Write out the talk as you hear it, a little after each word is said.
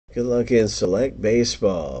Good luck in Select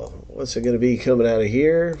Baseball. What's it going to be coming out of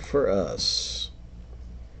here for us?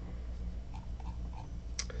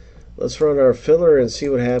 Let's run our filler and see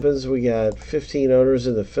what happens. We got 15 owners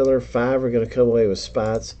in the filler. 5 are going to come away with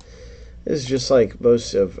spots. This is just like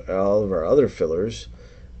most of all of our other fillers.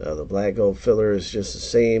 The black gold filler is just the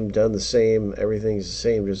same, done the same. Everything's the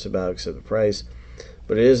same just about except the price.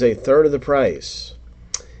 But it is a third of the price.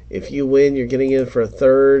 If you win, you're getting in for a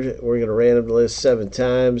third. We're going to random the list 7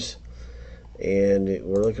 times. And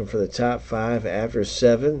we're looking for the top 5 after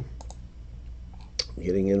 7.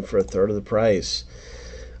 Getting in for a third of the price.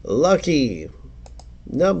 Lucky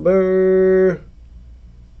number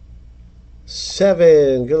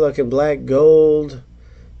 7. Good luck in black gold.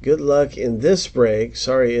 Good luck in this break.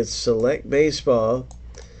 Sorry, it's Select Baseball.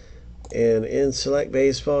 And in Select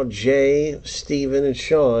Baseball, Jay, Steven, and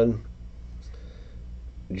Sean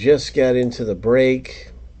just got into the break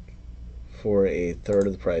for a third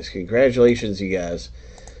of the price. Congratulations, you guys.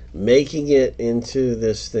 Making it into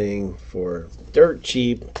this thing for dirt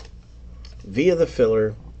cheap via the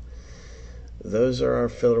filler. Those are our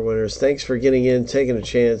filler winners. Thanks for getting in, taking a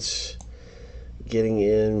chance, getting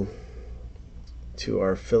in to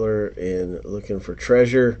our filler and looking for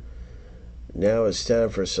treasure. Now it's time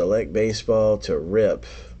for Select Baseball to rip.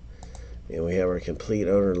 And we have our complete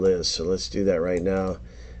owner list. So let's do that right now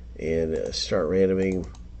and start randoming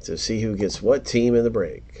to see who gets what team in the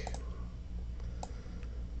break.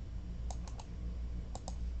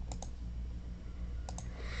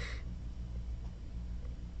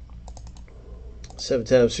 Seven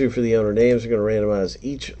times through for the owner names. We're going to randomize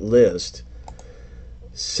each list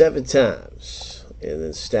 7 times and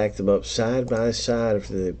then stack them up side by side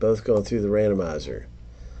after they've both gone through the randomizer.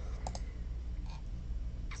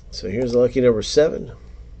 So here's lucky number 7.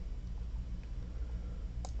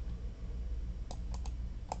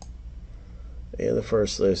 And the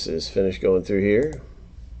first list is finished going through here.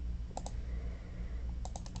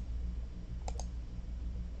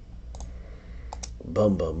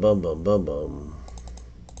 Bum, bum, bum, bum, bum, bum.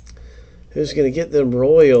 Who's going to get them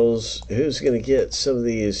Royals? Who's going to get some of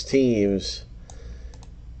these teams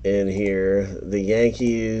in here? The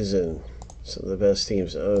Yankees and some of the best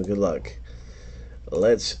teams. Oh, good luck.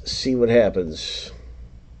 Let's see what happens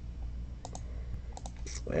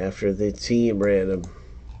after the team random.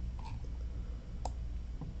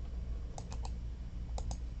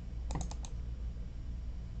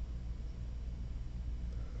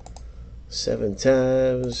 Seven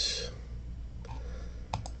times.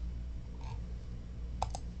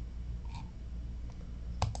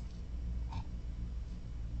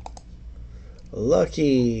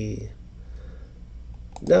 Lucky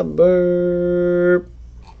number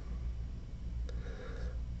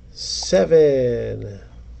 7.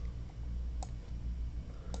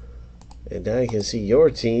 And now you can see your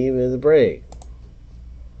team in the break.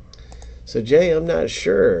 So Jay, I'm not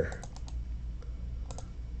sure.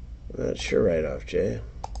 I'm not sure right off, Jay.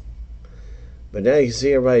 But now you can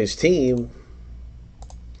see everybody's team.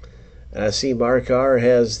 And I see Mark R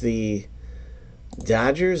has the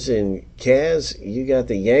Dodgers, and Kaz, you got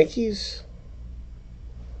the Yankees.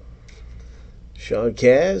 Sean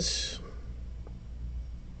Kaz.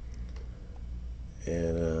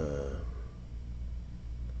 And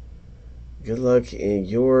good luck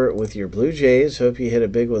with your Blue Jays. Hope you hit a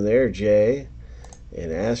big one there, Jay.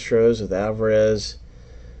 And Astros with Alvarez.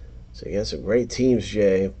 So you got some great teams,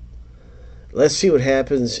 Jay. Let's see what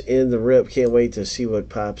happens in the rip. Can't wait to see what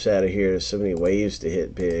pops out of here. There's so many ways to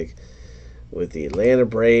hit big. With the Atlanta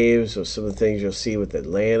Braves, with some of the things you'll see with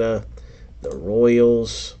Atlanta, the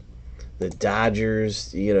Royals, the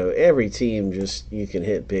Dodgers. You know, every team, just you can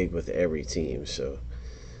hit big with every team. So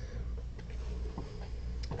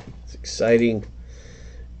it's exciting.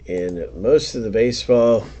 And most of the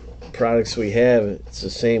baseball products we have, it's the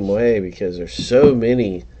same way because there's so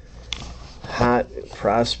many hot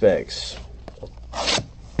prospects.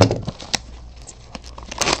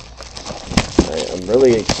 I'm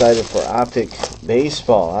really excited for Optic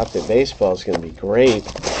Baseball. Optic Baseball is going to be great.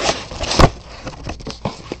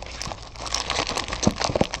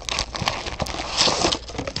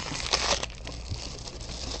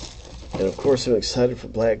 And of course, I'm excited for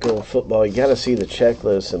Black Gold Football. You got to see the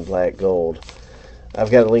checklist in Black Gold.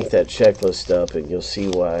 I've got to link that checklist up, and you'll see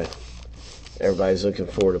why everybody's looking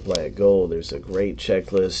forward to Black Gold. There's a great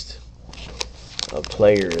checklist of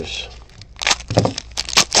players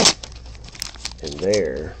in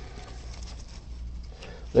there.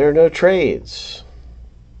 There are no trades.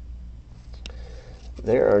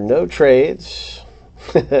 There are no trades.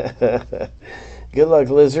 Good luck,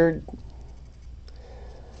 Lizard.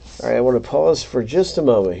 All right, I want to pause for just a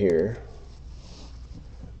moment here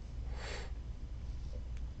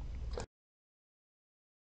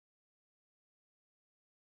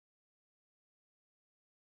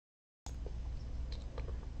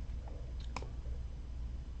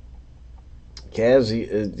Kaz,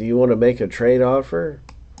 do you want to make a trade offer?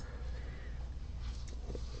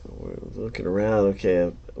 We're looking around.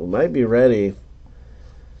 Okay, we might be ready.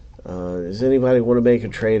 Does anybody want to make a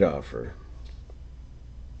trade offer?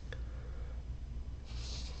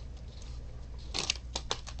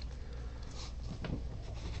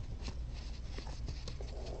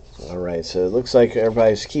 All right, so it looks like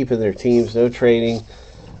everybody's keeping their teams, no trading.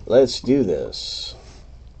 Let's do this.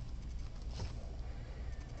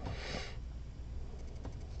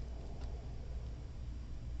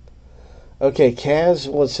 Okay, Kaz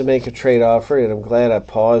wants to make a trade offer, and I'm glad I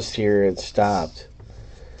paused here and stopped.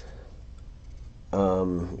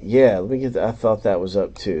 Yeah, let me get. I thought that was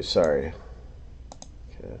up too. Sorry.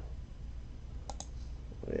 Okay.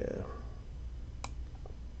 Yeah.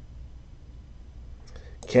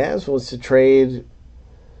 Kaz wants to trade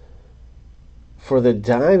for the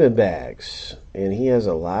Diamondbacks, and he has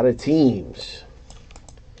a lot of teams.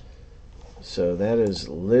 So that is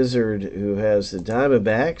Lizard who has the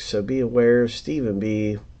Diamondbacks. So be aware, Stephen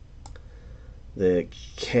B, that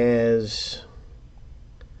Kaz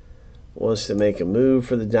wants to make a move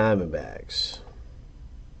for the Diamondbacks.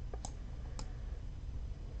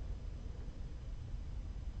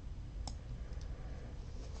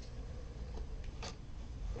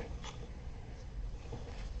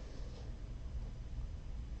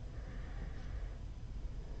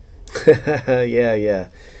 Yeah.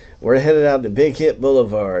 We're headed out to Big Hit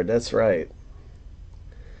Boulevard. That's right.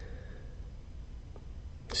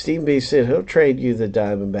 Stephen B said he'll trade you the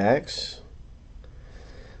Diamondbacks.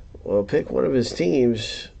 Well, pick one of his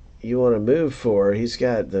teams you want to move for. He's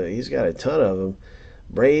got a ton of them.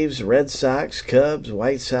 Braves, Red Sox, Cubs,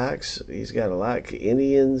 White Sox. He's got a lot.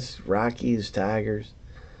 Indians, Rockies, Tigers.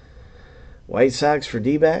 White Sox for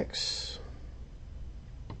D-backs.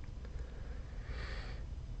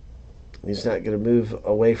 He's not going to move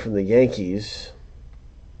away from the Yankees.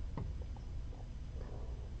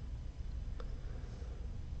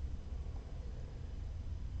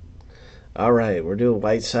 All right, we're doing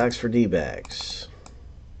White Sox for D-backs.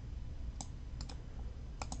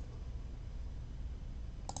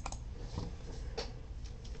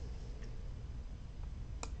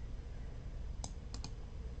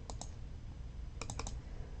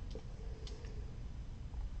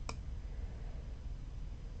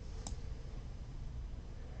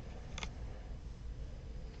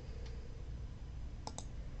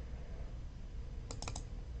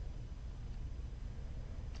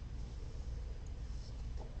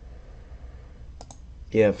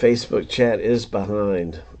 Yeah, Facebook chat is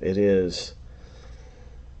behind. It is.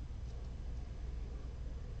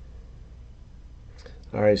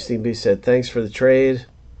 All right, Steve B said, thanks for the trade.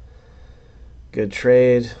 Good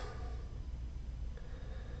trade.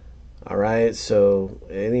 All right, so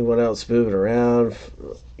anyone else moving around?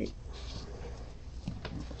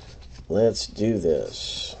 Let's do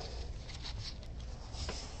this.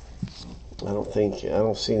 I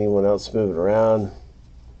don't see anyone else moving around.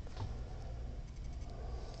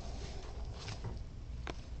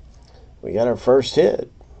 We got our first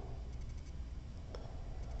hit.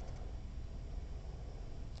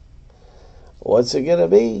 What's it gonna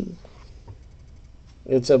be?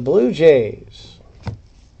 It's a Blue Jays.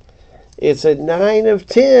 It's a 9 of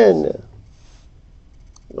 10.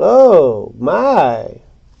 Oh my.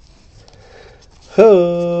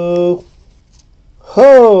 Ho.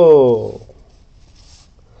 Ho.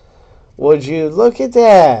 Would you look at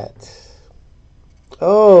that?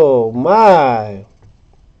 Oh my.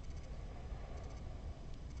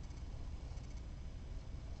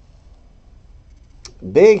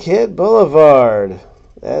 Big Hit Boulevard.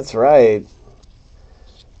 That's right.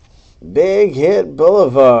 Big Hit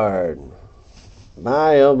Boulevard.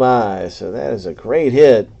 My, oh my. So that is a great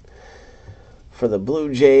hit for the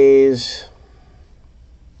Blue Jays.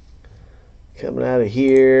 Coming out of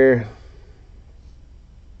here.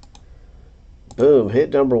 Boom. Hit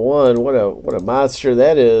number one. What a monster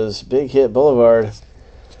that is. Big Hit Boulevard.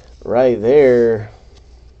 Right there.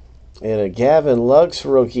 And a Gavin Lux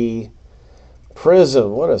rookie.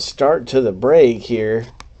 Prism. What a start to the break here.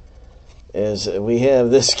 As we have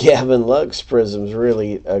this Gavin Lux Prism's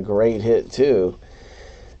really a great hit too.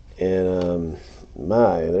 And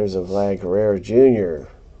there's a Vlad Guerrero Jr.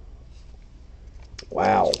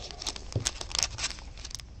 Wow.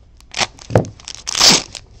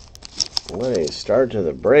 What a start to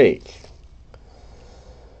the break.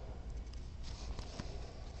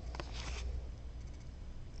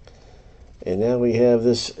 And now we have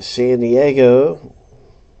this San Diego.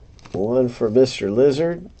 One for Mr.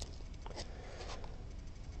 Lizard.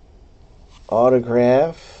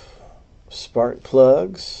 Autograph. Spark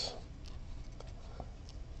plugs.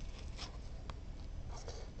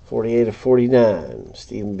 48 of 49,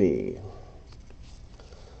 Stephen B.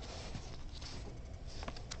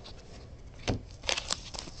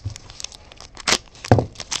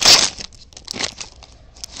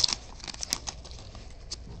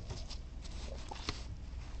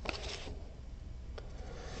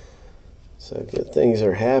 So good things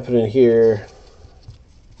are happening here.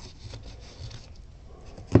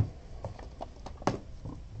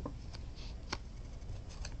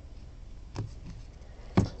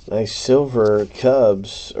 Nice silver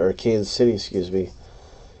Cubs, or Kansas City, excuse me.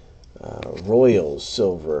 Royals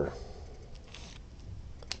silver.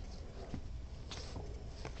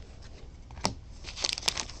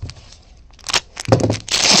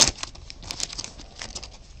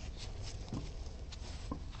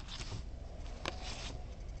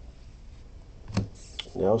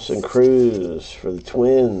 Nelson Cruz for the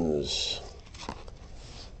Twins.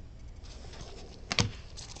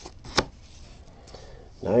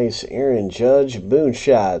 Nice Aaron Judge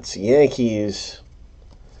moonshots. Yankees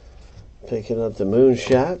picking up the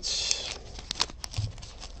moonshots.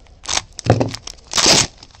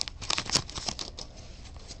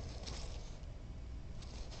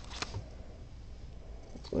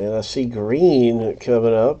 And I see green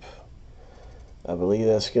coming up. I believe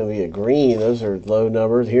that's going to be a green. Those are low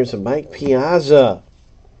numbers. Here's a Mike Piazza.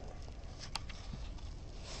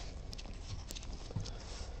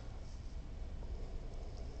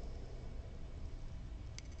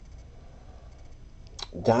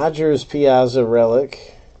 Dodgers Piazza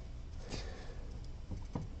relic.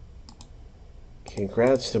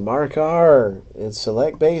 Congrats to Mark R. in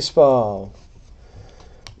Select Baseball.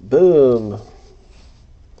 Boom.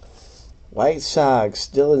 White Sox,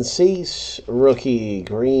 Dylan Cease, rookie,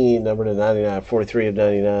 green, number to 99, 43 of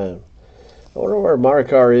 99. I wonder where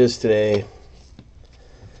Mark R is today.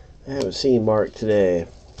 I haven't seen Mark today.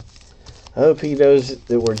 I hope he knows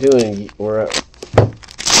that we're doing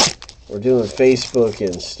Facebook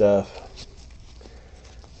and stuff.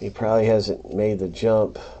 He probably hasn't made the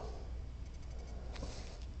jump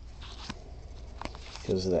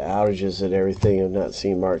because of the outages and everything. I've not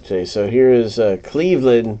seen Mark today. So here is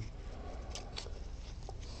Cleveland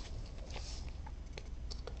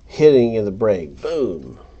hitting in the break.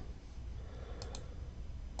 Boom.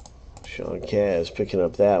 Sean Kaz picking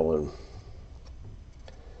up that one.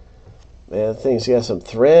 Man, that thing's got some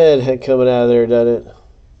thread coming out of there, doesn't it?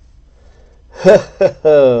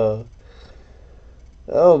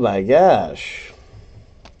 Oh my gosh.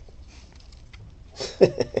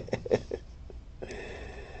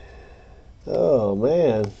 Oh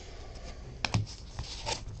man.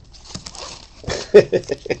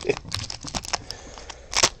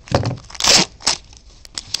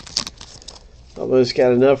 Almost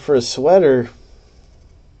got enough for a sweater.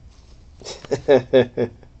 You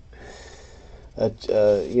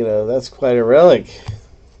know, that's quite a relic.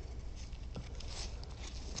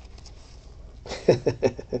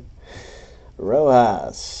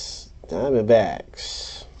 Rojas,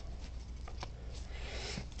 Diamondbacks.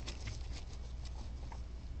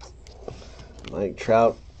 Mike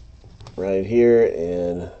Trout right here,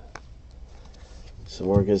 and some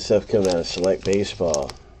more good stuff coming out of Select Baseball.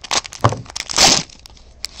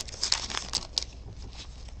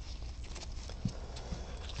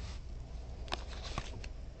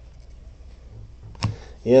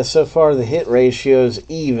 Yeah, so far the hit ratio is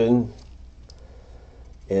even.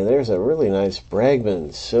 And there's a really nice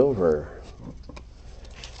Bregman silver.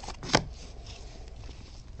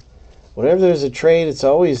 Whenever there's a trade, it's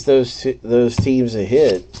always those teams that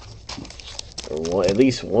hit, or at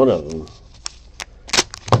least one of them.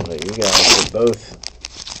 But you guys have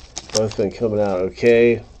both been coming out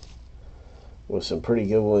okay, with some pretty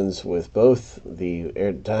good ones with both the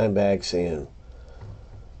Diamondbacks and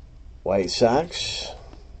White Sox.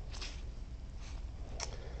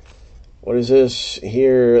 What is this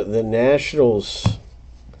here? The Nationals.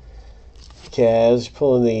 Kaz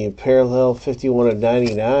pulling the parallel 51 of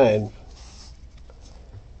 99.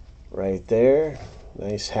 Right there.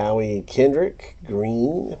 Nice Howie Kendrick.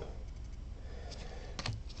 Green.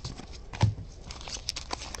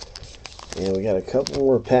 And we got a couple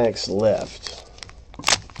more packs left.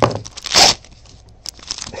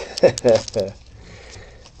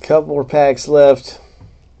 Couple more packs left.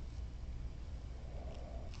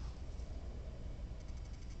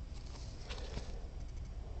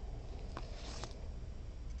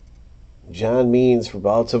 John Means for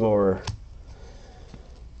Baltimore.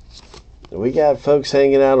 We got folks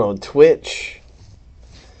hanging out on Twitch.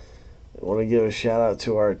 I want to give a shout out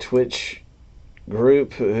to our Twitch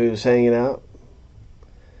group who's hanging out.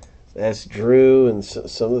 That's Drew, and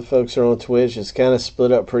some of the folks are on Twitch. It's kind of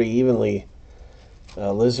split up pretty evenly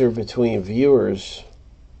lizard between viewers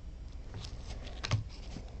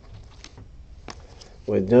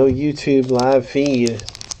with no YouTube live feed.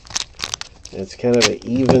 It's kind of an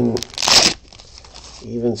even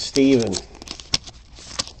Steven.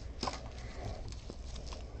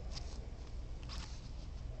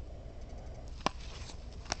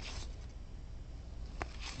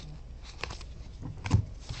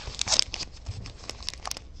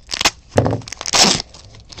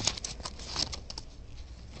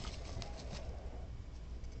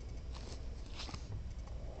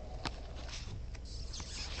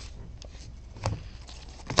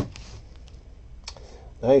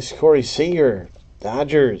 Nice, Corey Seager,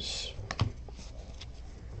 Dodgers.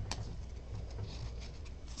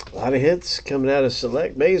 A lot of hits coming out of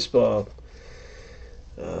Select Baseball.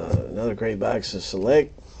 Another great box of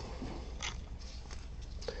Select.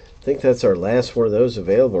 I think that's our last one of those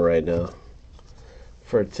available right now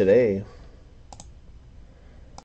for today.